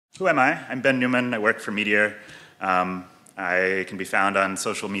Who am I? I'm Ben Newman. I work for Meteor. I can be found on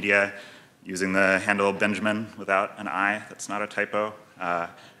social media using the handle Benjamin without an I. That's not a typo.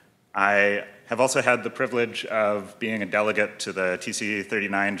 I have also had the privilege of being a delegate to the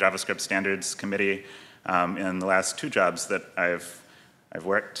TC39 JavaScript Standards Committee in the last 2 jobs that I've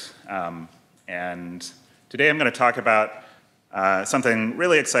worked. And today I'm going to talk about something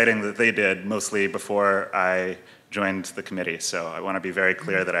really exciting that they did mostly before I joined the committee. So I want to be very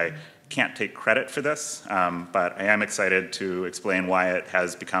clear that I can't take credit for this, but I am excited to explain why it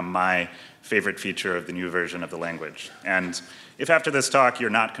has become my favorite feature of the new version of the language. And if after this talk you're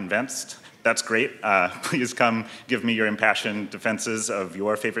not convinced, that's great. Please come give me your impassioned defenses of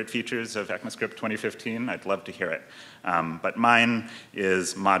your favorite features of ECMAScript 2015. I'd love to hear it. But mine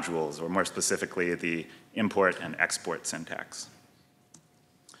is modules, or more specifically, the import and export syntax.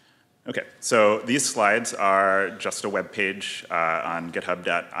 Okay, so these slides are just a web page on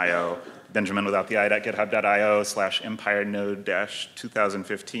github.io, Benjamin without the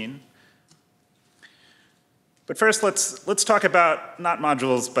i.github.io/empirenode-2015. But first, let's talk about not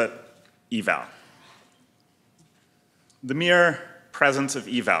modules, but eval. The mere presence of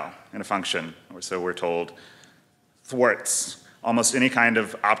eval in a function, or so we're told, thwarts almost any kind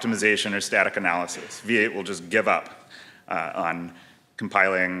of optimization or static analysis. V8 will just give up on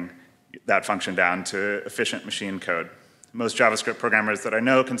compiling that function down to efficient machine code. Most JavaScript programmers that I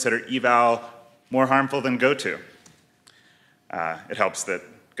know consider eval more harmful than goto. It helps that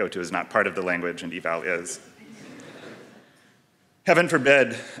goto is not part of the language and eval is. Heaven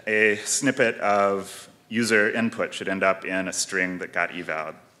forbid a snippet of user input should end up in a string that got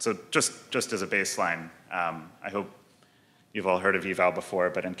evaled. So just as a baseline, I hope you've all heard of eval before,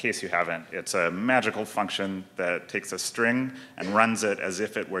 but in case you haven't, it's a magical function that takes a string and runs it as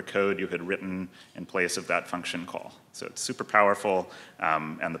if it were code you had written in place of that function call. So it's super powerful,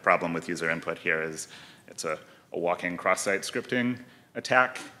 and the problem with user input here is it's a walking cross-site scripting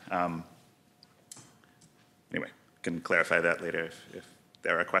attack. Anyway, can clarify that later if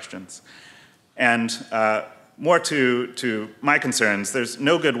there are questions. And more to my concerns, there's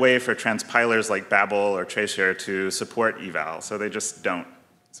no good way for transpilers like Babel or Tracer to support eval, so they just don't.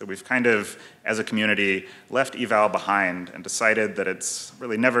 So we've kind of, as a community, left eval behind and decided that it's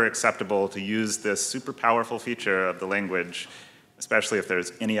really never acceptable to use this super powerful feature of the language, especially if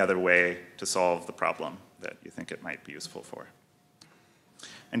there's any other way to solve the problem that you think it might be useful for.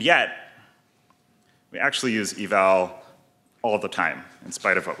 And yet, we actually use eval all the time, in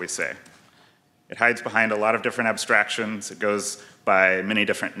spite of what we say. It hides behind a lot of different abstractions. It goes by many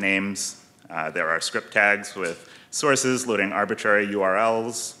different names. There are script tags with sources loading arbitrary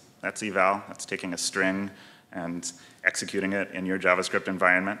URLs. That's eval. That's taking a string and executing it in your JavaScript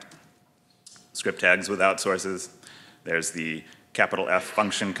environment. Script tags without sources. There's the capital F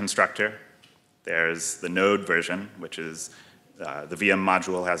function constructor. There's the Node version, which is the VM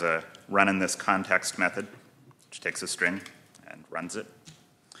module has a run in this context method, which takes a string and runs it.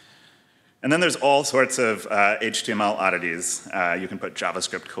 And then there's all sorts of HTML oddities. You can put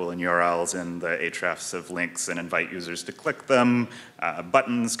JavaScript URLs in the hrefs of links and invite users to click them.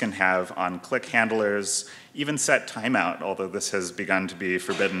 Buttons can have on-click handlers, even set timeout, although this has begun to be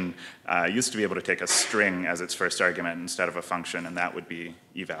forbidden. Used to be able to take a string as its first argument instead of a function, and that would be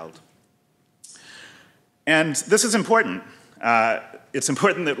evaled. And this is important. It's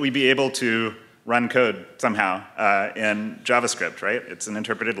important that we be able to run code somehow in JavaScript, right? It's an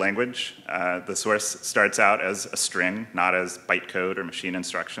interpreted language. The source starts out as a string, not as bytecode or machine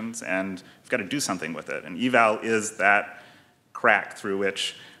instructions, and we've got to do something with it. And eval is that crack through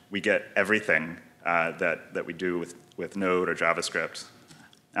which we get everything that we do with Node or JavaScript.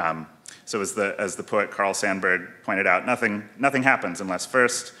 So as the poet Carl Sandburg pointed out, nothing happens unless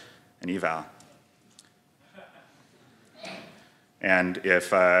first an eval. And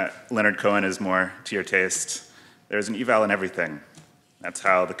if Leonard Cohen is more to your taste, there's an eval in everything. That's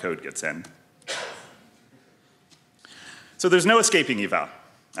how the code gets in. So there's no escaping eval.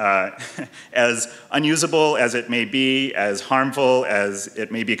 As unusable as it may be, as harmful as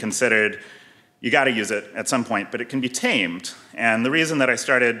it may be considered, you got to use it at some point, but it can be tamed. And the reason that I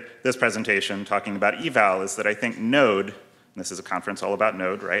started this presentation talking about eval is that I think Node, and this is a conference all about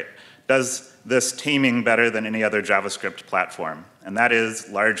Node, right, does this taming better than any other JavaScript platform. And that is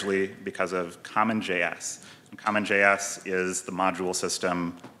largely because of CommonJS. And CommonJS is the module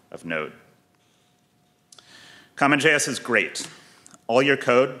system of Node. CommonJS is great. All your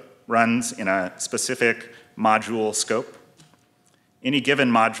code runs in a specific module scope. Any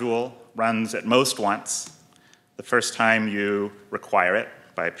given module runs at most once, the first time you require it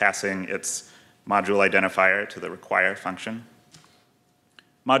by passing its module identifier to the require function.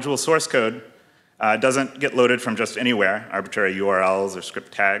 Module source code doesn't get loaded from just anywhere, arbitrary URLs or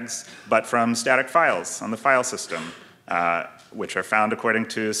script tags, but from static files on the file system, which are found according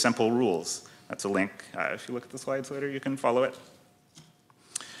to simple rules. That's a link. If you look at the slides later, you can follow it.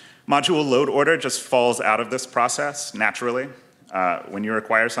 Module load order just falls out of this process naturally. When you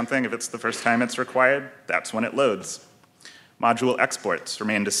require something, if it's the first time it's required, that's when it loads. Module exports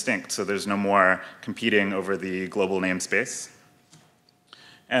remain distinct, so there's no more competing over the global namespace.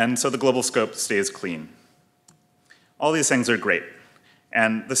 And so the global scope stays clean. All these things are great.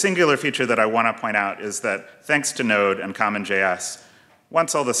 And the singular feature that I want to point out is that thanks to Node and CommonJS,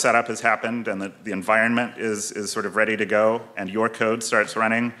 once all the setup has happened and the environment is sort of ready to go and your code starts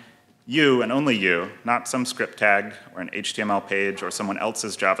running, you and only you, not some script tag or an HTML page or someone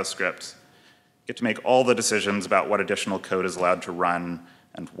else's JavaScript, get to make all the decisions about what additional code is allowed to run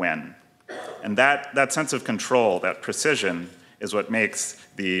and when. And that sense of control, that precision, is what makes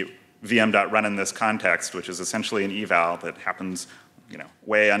the VM.run in this context, which is essentially an eval that happens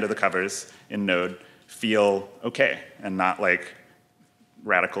way under the covers in Node, feel okay and not like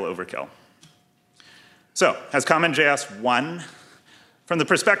radical overkill. So, has CommonJS won? From the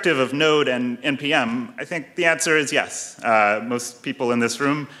perspective of Node and NPM, I think the answer is yes. Most people in this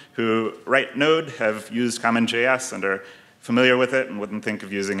room who write Node have used CommonJS and are familiar with it and wouldn't think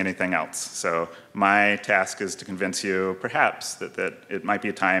of using anything else. So my task is to convince you, perhaps, that it might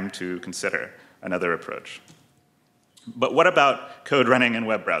be time to consider another approach. But what about code running in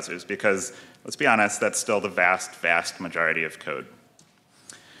web browsers? Because, let's be honest, that's still the vast, vast majority of code.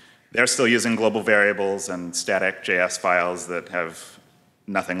 They're still using global variables and static JS files that have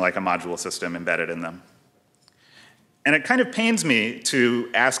nothing like a module system embedded in them. And it kind of pains me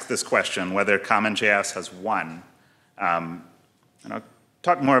to ask this question, whether CommonJS has won. And I'll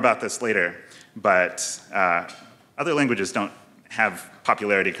talk more about this later, but other languages don't have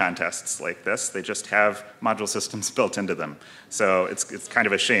popularity contests like this. They just have module systems built into them. So it's kind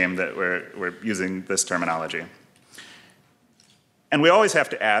of a shame that we're using this terminology. And we always have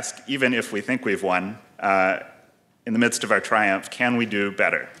to ask, even if we think we've won, in the midst of our triumph, can we do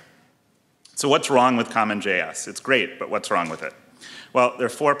better? So what's wrong with CommonJS? It's great, but what's wrong with it? Well, there are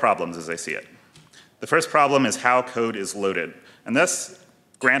 4 problems as I see it. The first problem is how code is loaded. And this,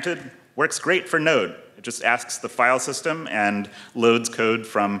 granted, works great for Node. It just asks the file system and loads code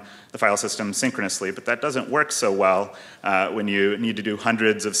from the file system synchronously, but that doesn't work so well when you need to do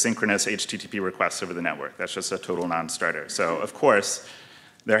hundreds of synchronous HTTP requests over the network. That's just a total non-starter. So, of course,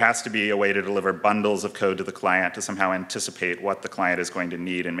 there has to be a way to deliver bundles of code to the client to somehow anticipate what the client is going to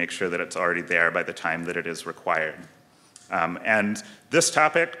need and make sure that it's already there by the time that it is required. And this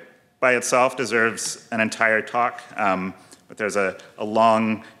topic by itself deserves an entire talk. But there's a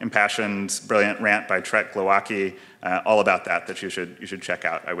long, impassioned, brilliant rant by Trek Glowacki all about that you should check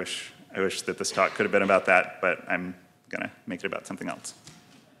out. I wish that this talk could have been about that, but I'm going to make it about something else.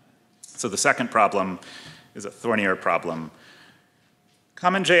 So the second problem is a thornier problem.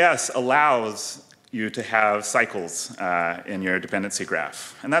 CommonJS allows you to have cycles in your dependency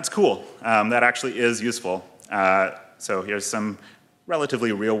graph, and that's cool. That actually is useful. So here's some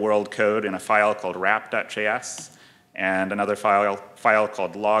relatively real-world code in a file called wrap.js. And another file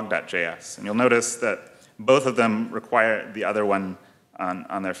called log.js. And you'll notice that both of them require the other one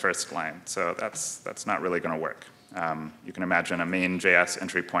on their first line. So that's not really going to work. You can imagine a main.js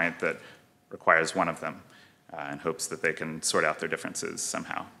entry point that requires one of them in hopes that they can sort out their differences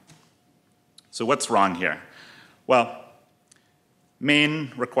somehow. So what's wrong here? Well,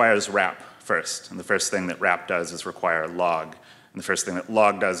 main requires wrap first. And the first thing that wrap does is require log. And the first thing that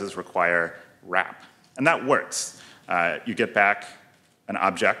log does is require wrap. And that works. You get back an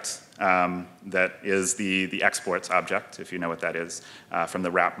object that is the exports object, if you know what that is, from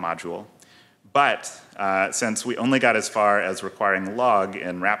the wrap module. But since we only got as far as requiring log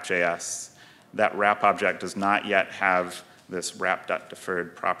in wrap.js, that wrap object does not yet have this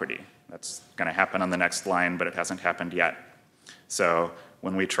wrap.deferred property. That's going to happen on the next line, but it hasn't happened yet. So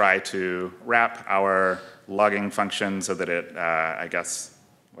when we try to wrap our logging function so that it, I guess,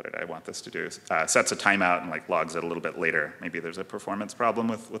 what did I want this to do? Sets a timeout and logs it a little bit later. Maybe there's a performance problem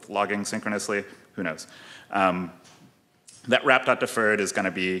with logging synchronously. Who knows? That wrap.deferred is going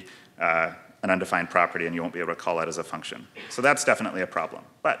to be an undefined property, and you won't be able to call it as a function. So that's definitely a problem.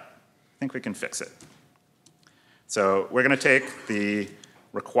 But I think we can fix it. So we're going to take the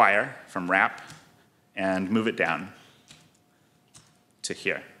require from wrap and move it down to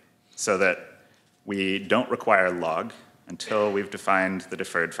here so that we don't require log until we've defined the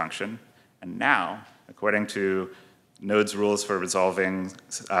deferred function. And now, according to Node's rules for resolving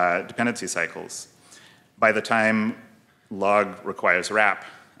dependency cycles, by the time log requires wrap,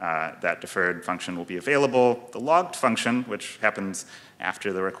 that deferred function will be available. The logged function, which happens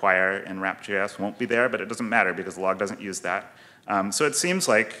after the require in wrap.js, won't be there, but it doesn't matter because log doesn't use that. So it seems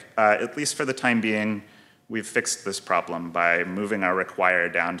like, at least for the time being, we've fixed this problem by moving our require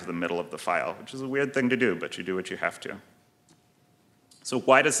down to the middle of the file, which is a weird thing to do, but you do what you have to. So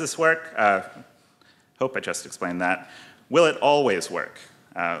why does this work? Hope I just explained that. Will it always work?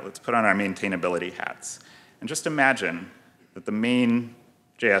 Let's put on our maintainability hats. And just imagine that the main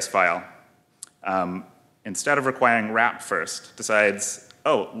JS file, instead of requiring wrap first, decides,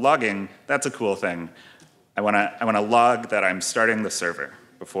 oh, logging, that's a cool thing. I want to log that I'm starting the server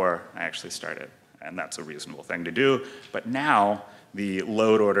before I actually start it. And that's a reasonable thing to do. But now the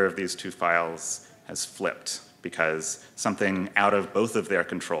load order of these two files has flipped because something out of both of their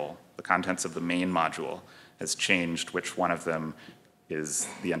control, the contents of the main module, has changed which one of them is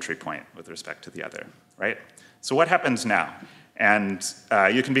the entry point with respect to the other, right? So what happens now? And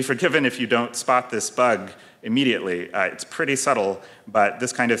you can be forgiven if you don't spot this bug immediately. It's pretty subtle, but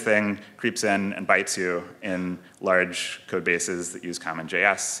this kind of thing creeps in and bites you in large code bases that use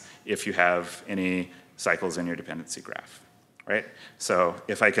CommonJS if you have any cycles in your dependency graph, right? So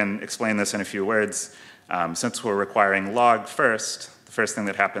if I can explain this in a few words, since we're requiring log first, the first thing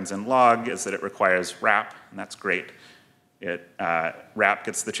that happens in log is that it requires wrap, and that's great. Wrap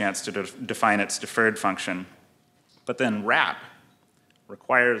gets the chance to define its deferred function, but then wrap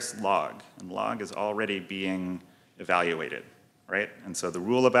requires log, and log is already being evaluated, right? And so the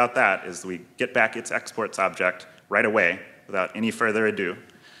rule about that is we get back its exports object right away without any further ado,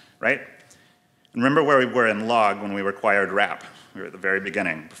 right? And remember where we were in log when we required wrap. We were at the very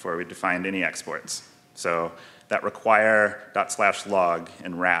beginning before we defined any exports. So that require./log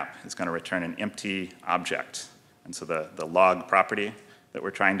in wrap is going to return an empty object. And so the log property that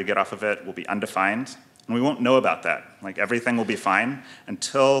we're trying to get off of it will be undefined. And we won't know about that. Like, everything will be fine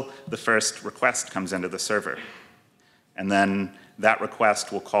until the first request comes into the server. And then that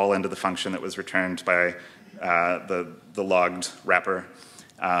request will call into the function that was returned by the logged wrapper.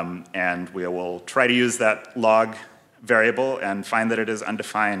 And we will try to use that log variable and find that it is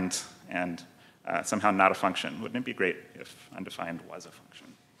undefined and somehow not a function. Wouldn't it be great if undefined was a function?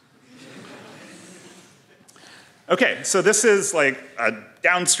 Okay, so this is like a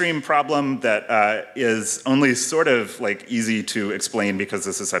downstream problem that is only sort of like easy to explain because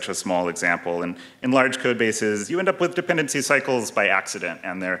this is such a small example. And in large code bases, you end up with dependency cycles by accident,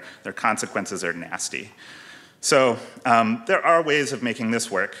 and their consequences are nasty. So there are ways of making this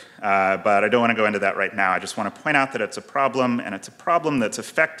work, but I don't want to go into that right now. I just want to point out that it's a problem, and it's a problem that's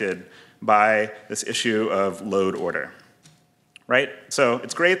affected by this issue of load order. Right? So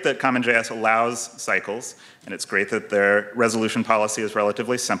it's great that CommonJS allows cycles, and it's great that their resolution policy is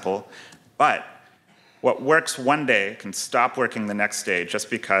relatively simple, but what works one day can stop working the next day just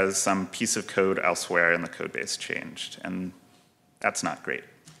because some piece of code elsewhere in the code base changed, and that's not great.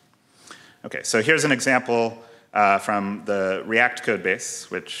 Okay, so here's an example from the React code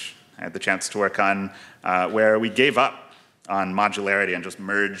base, which I had the chance to work on, where we gave up on modularity and just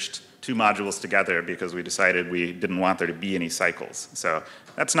merged two modules together because we decided we didn't want there to be any cycles. So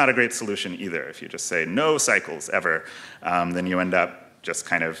that's not a great solution either. If you just say no cycles ever, then you end up just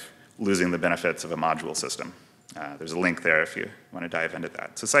kind of losing the benefits of a module system. There's a link there if you want to dive into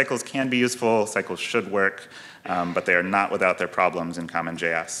that. So cycles can be useful, cycles should work, but they are not without their problems in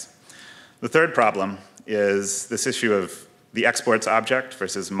CommonJS. The third problem is this issue of the exports object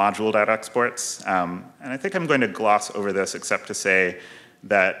versus module.exports. And I think I'm going to gloss over this except to say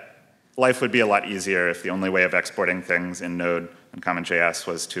that life would be a lot easier if the only way of exporting things in Node and CommonJS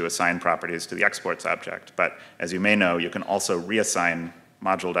was to assign properties to the exports object. But as you may know, you can also reassign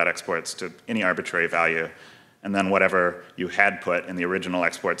module.exports to any arbitrary value, and then whatever you had put in the original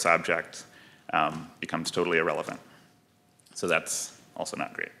exports object becomes totally irrelevant. So that's also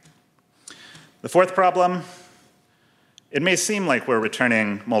not great. The fourth problem, it may seem like we're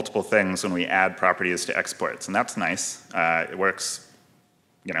returning multiple things when we add properties to exports, and that's nice. It works.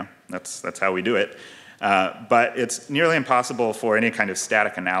 You know, that's how we do it. But it's nearly impossible for any kind of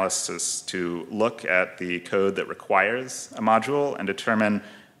static analysis to look at the code that requires a module and determine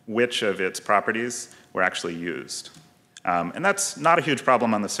which of its properties were actually used. And that's not a huge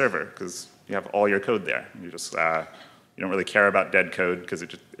problem on the server because you have all your code there. You just you don't really care about dead code because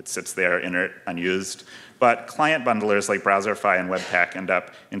it sits there inert, unused. But client bundlers like Browserify and Webpack end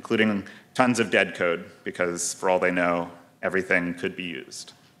up including tons of dead code because, for all they know, everything could be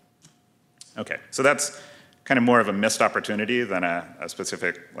used. Okay, so that's kind of more of a missed opportunity than a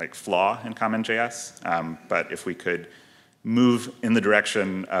specific like flaw in CommonJS. But if we could move in the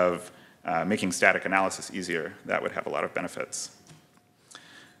direction of making static analysis easier, that would have a lot of benefits.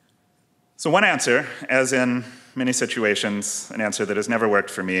 So one answer, as in many situations, an answer that has never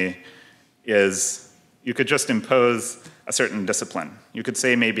worked for me, is you could just impose a certain discipline. You could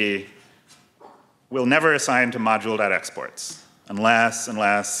say maybe, we'll never assign to module.exports unless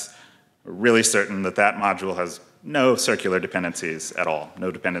we're really certain that that module has no circular dependencies at all. No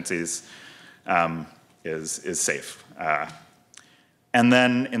dependencies is safe. And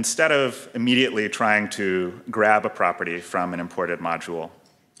then instead of immediately trying to grab a property from an imported module,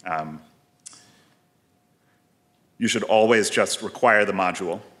 you should always just require the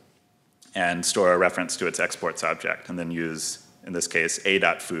module and store a reference to its exports object, and then use, in this case,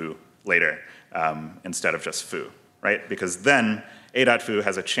 a.foo later instead of just foo, right? Because then a.foo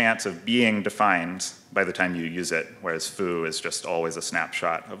has a chance of being defined by the time you use it, whereas foo is just always a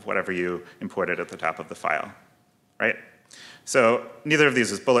snapshot of whatever you imported at the top of the file, right? So neither of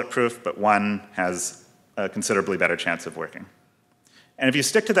these is bulletproof, but one has a considerably better chance of working. And if you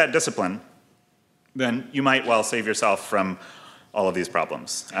stick to that discipline, then you might well save yourself from all of these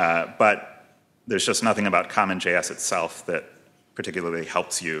problems. But there's just nothing about CommonJS itself that particularly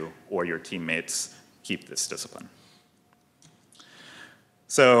helps you or your teammates keep this discipline.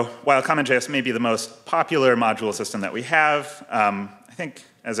 So while CommonJS may be the most popular module system that we have, I think,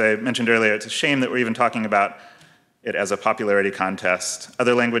 as I mentioned earlier, it's a shame that we're even talking about it as a popularity contest.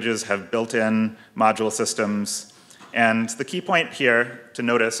 Other languages have built-in module systems. And the key point here to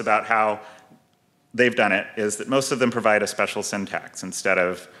notice about how they've done it is that most of them provide a special syntax instead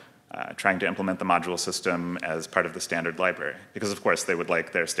of trying to implement the module system as part of the standard library. Because of course they would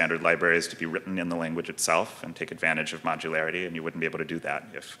like their standard libraries to be written in the language itself and take advantage of modularity, and you wouldn't be able to do that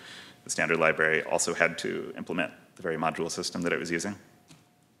if the standard library also had to implement the very module system that it was using.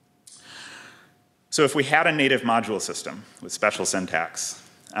 So if we had a native module system with special syntax,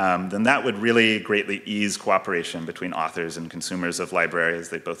 then that would really greatly ease cooperation between authors and consumers of libraries.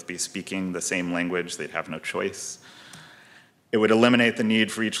 They'd both be speaking the same language. They'd have no choice. It would eliminate the need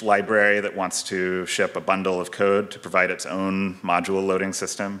for each library that wants to ship a bundle of code to provide its own module loading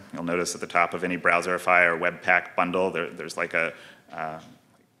system. You'll notice at the top of any Browserify or Webpack bundle, there's like a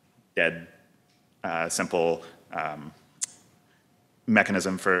dead, simple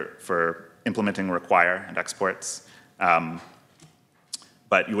mechanism for implementing require and exports.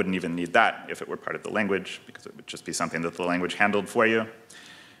 But you wouldn't even need that if it were part of the language, because it would just be something that the language handled for you.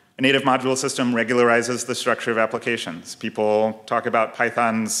 A native module system regularizes the structure of applications. People talk about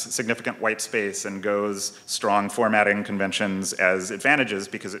Python's significant white space and Go's strong formatting conventions as advantages,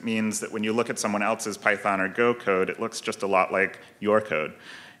 because it means that when you look at someone else's Python or Go code, it looks just a lot like your code.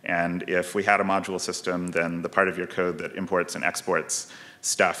 And if we had a module system, then the part of your code that imports and exports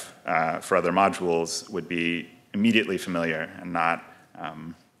stuff for other modules would be immediately familiar and not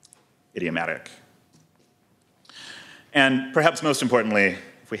idiomatic. And perhaps most importantly,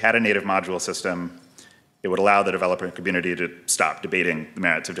 if we had a native module system, it would allow the developer community to stop debating the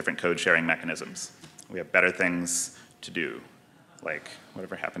merits of different code sharing mechanisms. We have better things to do, like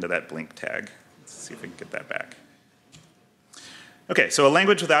whatever happened to that blink tag. Let's see if we can get that back. Okay, so a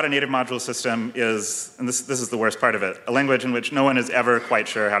language without a native module system is, and this is the worst part of it, a language in which no one is ever quite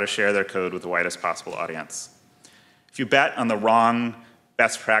sure how to share their code with the widest possible audience. If you bet on the wrong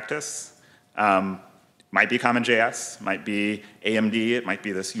best practice, might be CommonJS, might be AMD, it might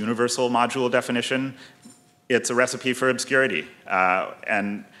be this universal module definition. It's a recipe for obscurity.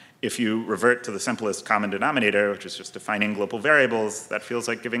 And if you revert to the simplest common denominator, which is just defining global variables, that feels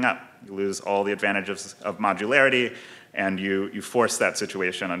like giving up. You lose all the advantages of modularity, and you force that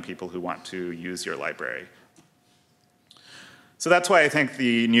situation on people who want to use your library. So that's why I think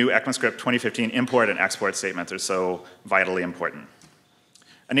the new ECMAScript 2015 import and export statements are so vitally important.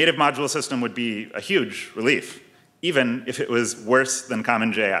 A native module system would be a huge relief, even if it was worse than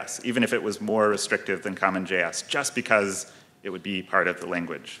CommonJS, even if it was more restrictive than CommonJS, just because it would be part of the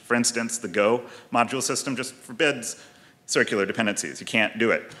language. For instance, the Go module system just forbids circular dependencies. You can't do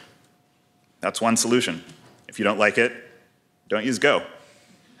it. That's one solution. If you don't like it, don't use Go,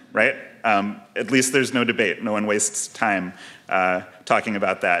 right? At least there's no debate. No one wastes time talking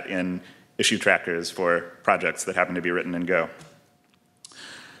about that in issue trackers for projects that happen to be written in Go.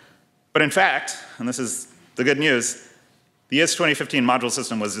 But in fact, and this is the good news, the ES 2015 module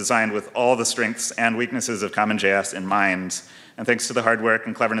system was designed with all the strengths and weaknesses of CommonJS in mind. And thanks to the hard work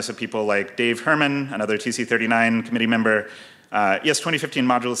and cleverness of people like Dave Herman, another TC39 committee member, ES 2015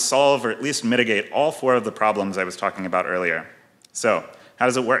 modules solve or at least mitigate all four of the problems I was talking about earlier. So how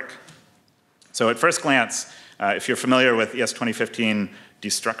does it work? So at first glance, if you're familiar with ES 2015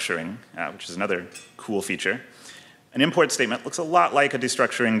 destructuring, which is another cool feature, An import statement looks a lot like a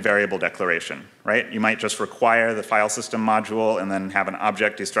destructuring variable declaration, right? You might just require the file system module and then have an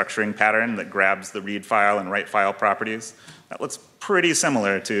object destructuring pattern that grabs the read file and write file properties. That looks pretty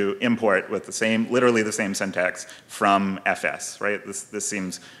similar to import with the same, literally the same syntax from FS, right? This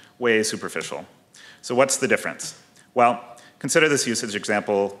seems way superficial. So what's the difference? Well, consider this usage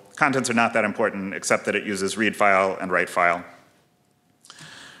example. Contents are not that important except that it uses read file and write file.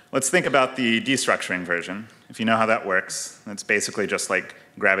 Let's think about the destructuring version. If you know how that works, it's basically just like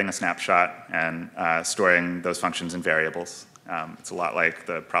grabbing a snapshot and storing those functions in variables. It's a lot like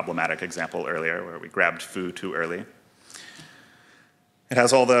the problematic example earlier where we grabbed foo too early. It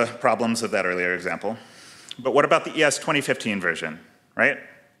has all the problems of that earlier example. But what about the ES 2015 version, right?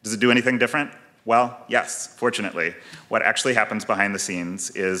 Does it do anything different? Well, yes, fortunately. What actually happens behind the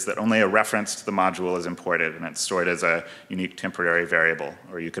scenes is that only a reference to the module is imported, and it's stored as a unique temporary variable,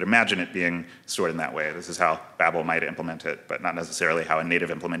 or you could imagine it being stored in that way. This is how Babel might implement it, but not necessarily how a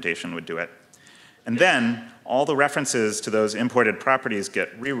native implementation would do it. And then all the references to those imported properties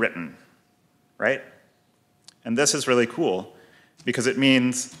get rewritten, right? And this is really cool, because it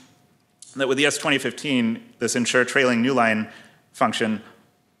means that with ES 2015, this ensure trailing new line function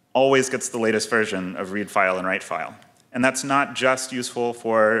always gets the latest version of read file and write file. And that's not just useful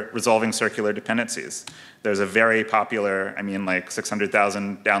for resolving circular dependencies. There's a very popular, I mean like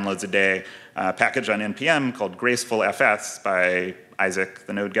 600,000 downloads a day, package on NPM called Graceful FS by Isaac,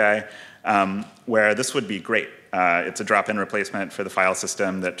 the Node guy, where this would be great. It's a drop-in replacement for the file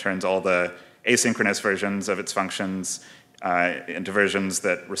system that turns all the asynchronous versions of its functions into versions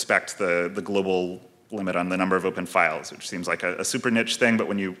that respect the global limit on the number of open files, which seems like a super niche thing, but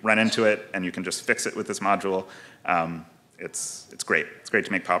when you run into it and you can just fix it with this module, it's great. It's great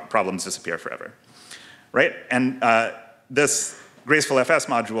to make problems disappear forever, right? And this Graceful FS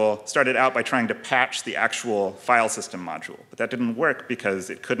module started out by trying to patch the actual file system module, but that didn't work because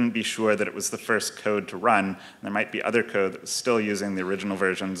it couldn't be sure that it was the first code to run. And there might be other code that was still using the original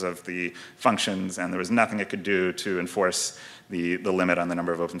versions of the functions, and there was nothing it could do to enforce the limit on the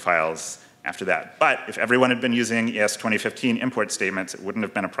number of open files after that. But if everyone had been using ES 2015 import statements, it wouldn't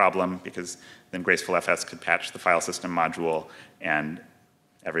have been a problem because then Graceful FS could patch the file system module and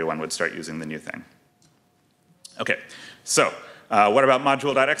everyone would start using the new thing. Okay, so what about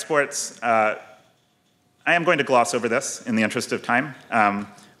module.exports? I am going to gloss over this in the interest of time,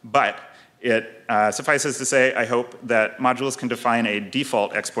 but it suffices to say, I hope that modules can define a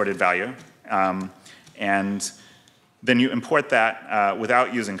default exported value, and then you import that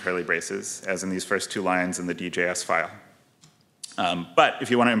without using curly braces, as in these first two lines in the DJS file. But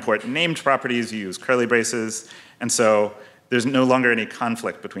if you want to import named properties, you use curly braces, and so there's no longer any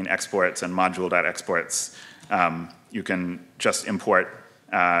conflict between exports and module.exports. You can just import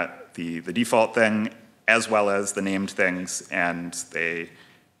the default thing as well as the named things, and they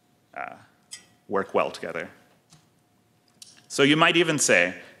work well together. So you might even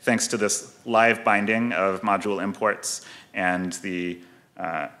say, thanks to this live binding of module imports and the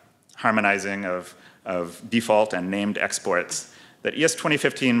harmonizing of default and named exports, that ES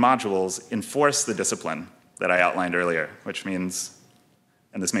 2015 modules enforce the discipline that I outlined earlier, which means,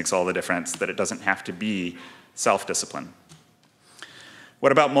 and this makes all the difference, that it doesn't have to be self-discipline.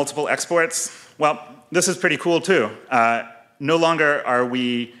 What about multiple exports? Well, this is pretty cool too. No longer are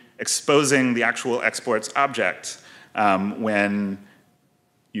we exposing the actual exports object when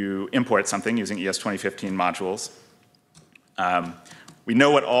you import something using ES 2015 modules. We know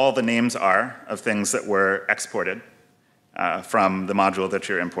what all the names are of things that were exported from the module that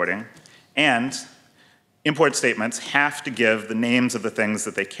you're importing. And import statements have to give the names of the things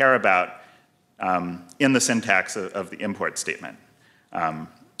that they care about in the syntax of the import statement.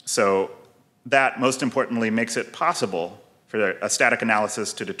 So that, most importantly, makes it possible for a static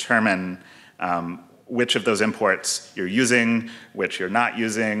analysis to determine which of those imports you're using, which you're not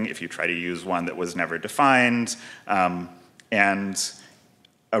using, if you try to use one that was never defined. And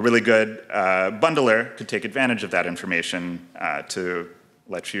a really good bundler could take advantage of that information to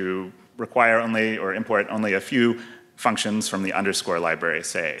let you require only or import only a few functions from the underscore library,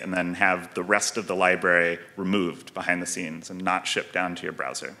 say, and then have the rest of the library removed behind the scenes and not shipped down to your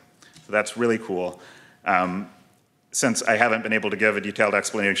browser. So that's really cool. Since I haven't been able to give a detailed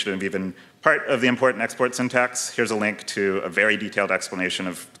explanation of even part of the import and export syntax, here's a link to a very detailed explanation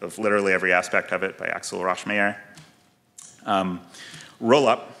of literally every aspect of it by Axel Rochmeyer.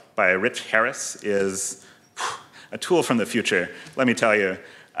 Rollup by Rich Harris is a tool from the future, let me tell you.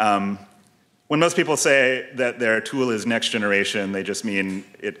 When most people say that their tool is next generation, they just mean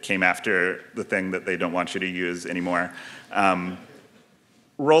it came after the thing that they don't want you to use anymore.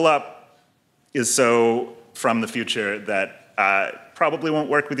 Rollup is so from the future that probably won't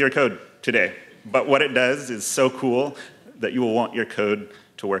work with your code today. But what it does is so cool that you will want your code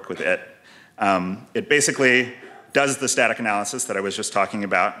to work with it. It basically does the static analysis that I was just talking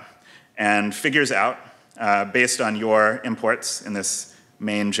about and figures out, based on your imports in this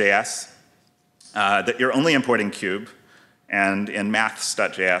main.js, that you're only importing cube. And in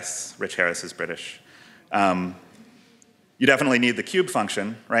maths.js, Rich Harris is British, you definitely need the cube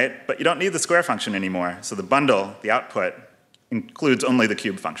function, right? But you don't need the square function anymore. So the bundle, the output, includes only the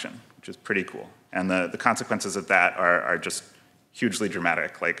cube function, which is pretty cool. And the consequences of that are just hugely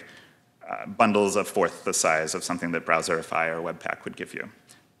dramatic, like bundles a fourth the size of something that Browserify or Webpack would give you.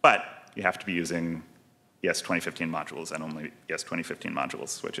 But you have to be using ES 2015 modules and only ES 2015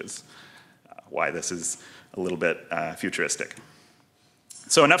 modules, which is why this is a little bit futuristic.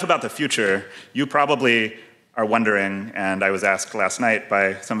 So enough about the future. You probably are wondering, and I was asked last night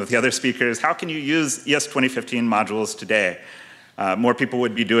by some of the other speakers, how can you use ES 2015 modules today? More people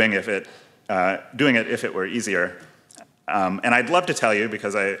would be doing it if it were easier. And I'd love to tell you,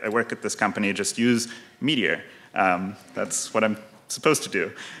 because I work at this company, just use Meteor. That's what I'm supposed to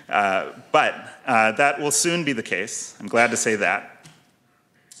do. But that will soon be the case. I'm glad to say that.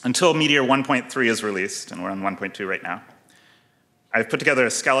 Until Meteor 1.3 is released, and we're on 1.2 right now, I've put together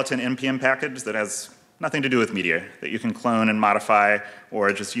a skeleton NPM package that has nothing to do with Meteor, that you can clone and modify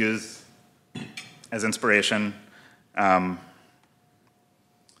or just use as inspiration. Let's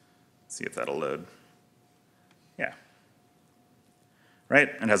see if that'll load. Yeah. Right?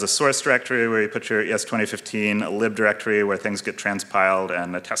 It has a source directory where you put your ES 2015, a lib directory where things get transpiled,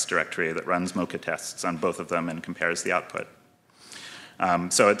 and a test directory that runs Mocha tests on both of them and compares the output.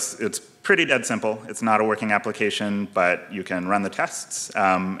 So it's pretty dead simple. It's not a working application, but you can run the tests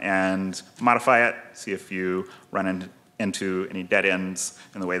and modify it, see if you run into any dead ends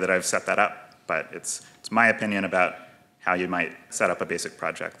in the way that I've set that up. But it's my opinion about how you might set up a basic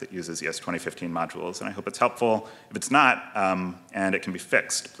project that uses ES 2015 modules, and I hope it's helpful. If it's not, and it can be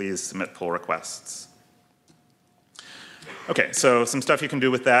fixed, please submit pull requests. Okay, so some stuff you can do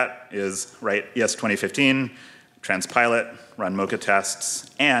with that is write ES 2015, transpile it, run Mocha tests,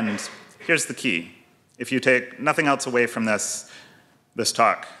 and here's the key. If you take nothing else away from this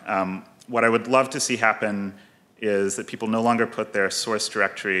talk, what I would love to see happen is that people no longer put their source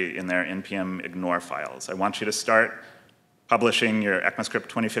directory in their npm ignore files. I want you to start publishing your ECMAScript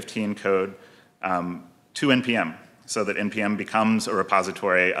 2015 code to npm, so that npm becomes a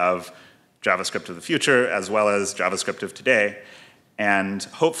repository of JavaScript of the future as well as JavaScript of today. And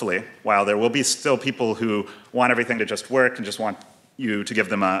hopefully, while there will be still people who want everything to just work and just want you to give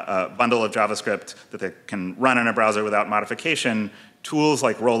them a bundle of JavaScript that they can run in a browser without modification, tools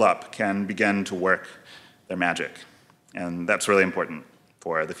like Rollup can begin to work their magic. And that's really important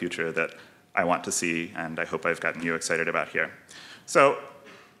for the future that I want to see, and I hope I've gotten you excited about here. So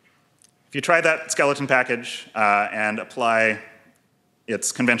if you try that skeleton package and apply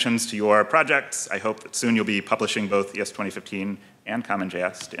its conventions to your projects, I hope that soon you'll be publishing both ES 2015 and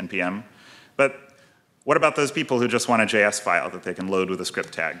CommonJS to NPM. But what about those people who just want a JS file that they can load with a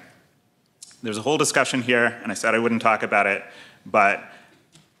script tag? There's a whole discussion here, and I said I wouldn't talk about it, but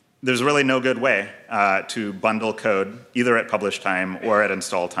there's really no good way to bundle code, either at publish time or at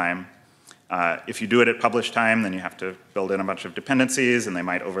install time. If you do it at publish time, then you have to build in a bunch of dependencies, and they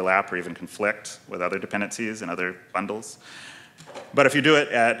might overlap or even conflict with other dependencies and other bundles. But if you do it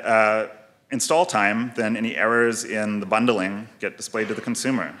at install time, then any errors in the bundling get displayed to the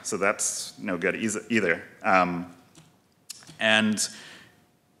consumer. So that's no good either. And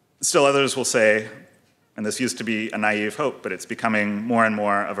still others will say, and this used to be a naive hope, but it's becoming more and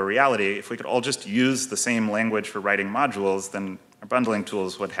more of a reality, if we could all just use the same language for writing modules, then our bundling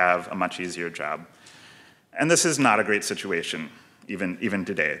tools would have a much easier job. And this is not a great situation, even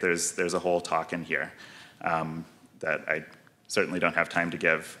today. There's a whole talk in here that I certainly don't have time to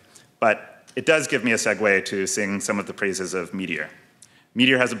give. But it does give me a segue to sing some of the praises of Meteor.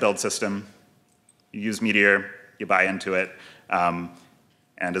 Meteor has a build system. You use Meteor, you buy into it, and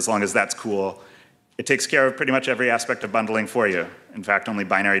as long as that's cool, it takes care of pretty much every aspect of bundling for you. In fact, only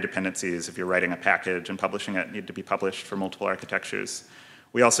binary dependencies, if you're writing a package and publishing it, need to be published for multiple architectures.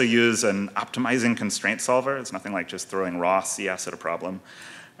 We also use an optimizing constraint solver. It's nothing like just throwing raw CS at a problem.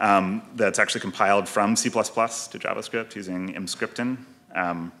 That's actually compiled from C++ to JavaScript using mscripton.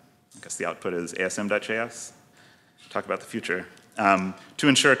 I guess the output is asm.js. Talk about the future. To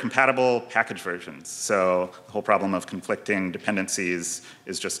ensure compatible package versions. So the whole problem of conflicting dependencies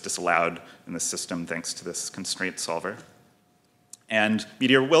is just disallowed in this system thanks to this constraint solver. And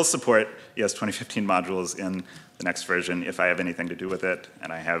Meteor will support ES 2015 modules in the next version if I have anything to do with it,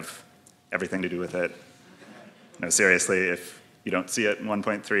 and I have everything to do with it. No, seriously, if you don't see it in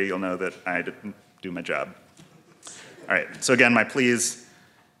 1.3, you'll know that I didn't do my job. All right, so again, my pleas.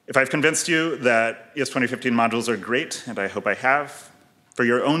 If I've convinced you that ES 2015 modules are great, and I hope I have, for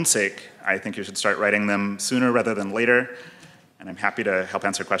your own sake, I think you should start writing them sooner rather than later, and I'm happy to help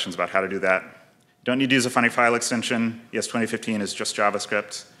answer questions about how to do that. You don't need to use a funny file extension. ES 2015 is just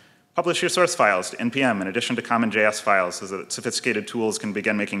JavaScript. Publish your source files to NPM in addition to common JS files so that sophisticated tools can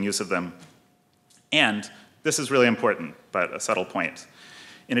begin making use of them. And this is really important, but a subtle point.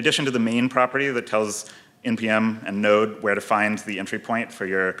 In addition to the main property that tells NPM and Node where to find the entry point for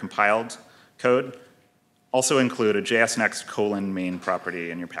your compiled code, also include a JSNext::main property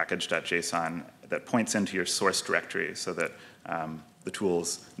in your package.json that points into your source directory so that the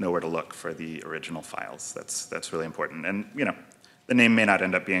tools know where to look for the original files. That's really important. And the name may not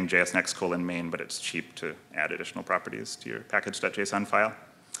end up being JSNext::main, but it's cheap to add additional properties to your package.json file.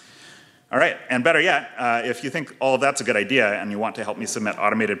 All right, and better yet, if you think all of that's a good idea and you want to help me submit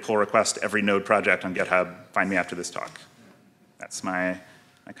automated pull requests to every Node project on GitHub, find me after this talk. That's my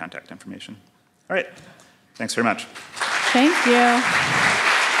contact information. All right, thanks very much. Thank you.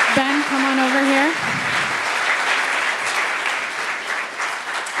 Ben, come on over here.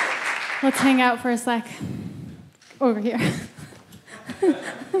 Let's hang out for a sec. Over here.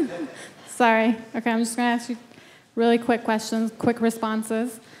 Sorry. Okay, I'm just going to ask you really quick questions, quick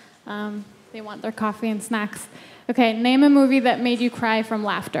responses. They want their coffee and snacks. Okay, name a movie that made you cry from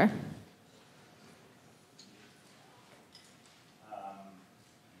laughter.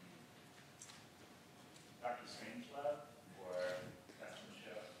 Dr. Strangelove or Best in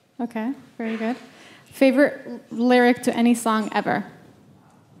Show. Okay, very good. Favorite lyric to any song ever?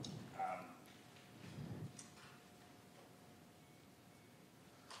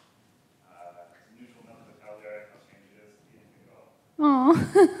 Oh,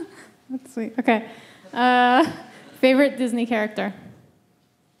 that's sweet. Okay. Favorite Disney character?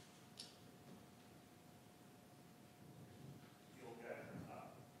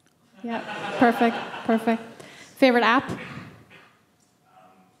 Yeah, perfect, perfect. Favorite app?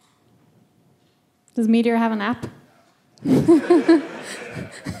 Does Meteor have an app?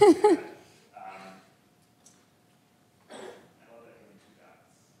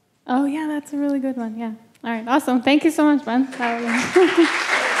 Oh, yeah, that's a really good one, yeah. All right, awesome. Thank you so much, Ben.